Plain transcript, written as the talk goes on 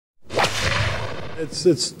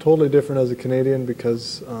It's totally different as a Canadian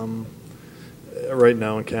because right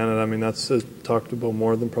now in Canada, I mean, that's talked about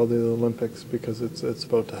more than probably the Olympics because it's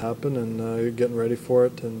about to happen and you're getting ready for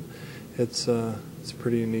it, and it's a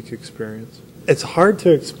pretty unique experience. It's hard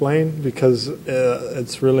to explain because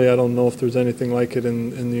it's really, I don't know if there's anything like it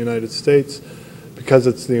in the United States, because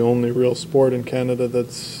it's the only real sport in Canada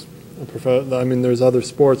that's I mean, there's other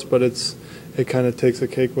sports, but it kind of takes a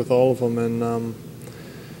cake with all of them, and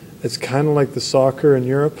it's kind of like the soccer in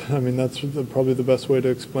Europe. I mean, that's probably the best way to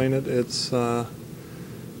explain it. It's going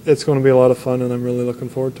to be a lot of fun, and I'm really looking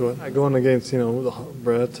forward to it. I go in against,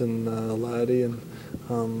 Brett and Laddie, and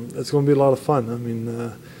it's going to be a lot of fun. I mean,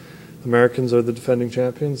 the Americans are the defending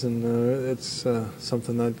champions, and it's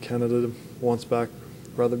something that Canada wants back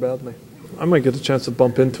rather badly. I might get a chance to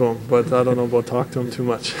bump into him, but I don't know about talk to him too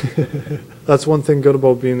much. That's one thing good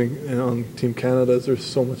about being on Team Canada is there's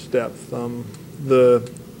so much depth.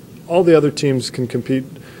 All the other teams can compete.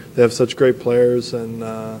 They have such great players, and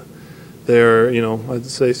they're, I'd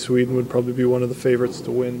say Sweden would probably be one of the favorites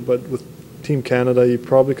to win. But with Team Canada, you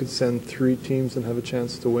probably could send 3 teams and have a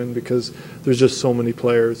chance to win because there's just so many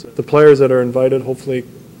players. The players that are invited, hopefully,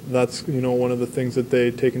 that's one of the things that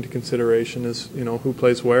they take into consideration is who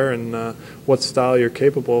plays where and what style you're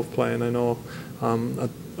capable of playing. I know at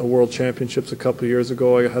a World Championships a couple of years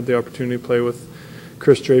ago, I had the opportunity to play with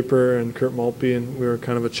Chris Draper and Kurt Maltby, and we were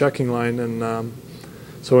kind of a checking line, and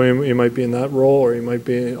so you might be in that role, or you might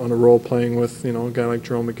be on a role playing with a guy like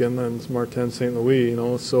Jerome McGinley and Martin St. Louis.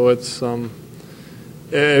 So it's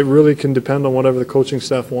it really can depend on whatever the coaching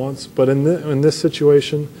staff wants. But in this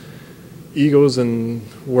situation, egos and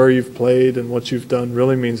where you've played and what you've done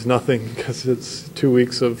really means nothing because it's 2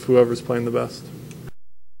 weeks of whoever's playing the best.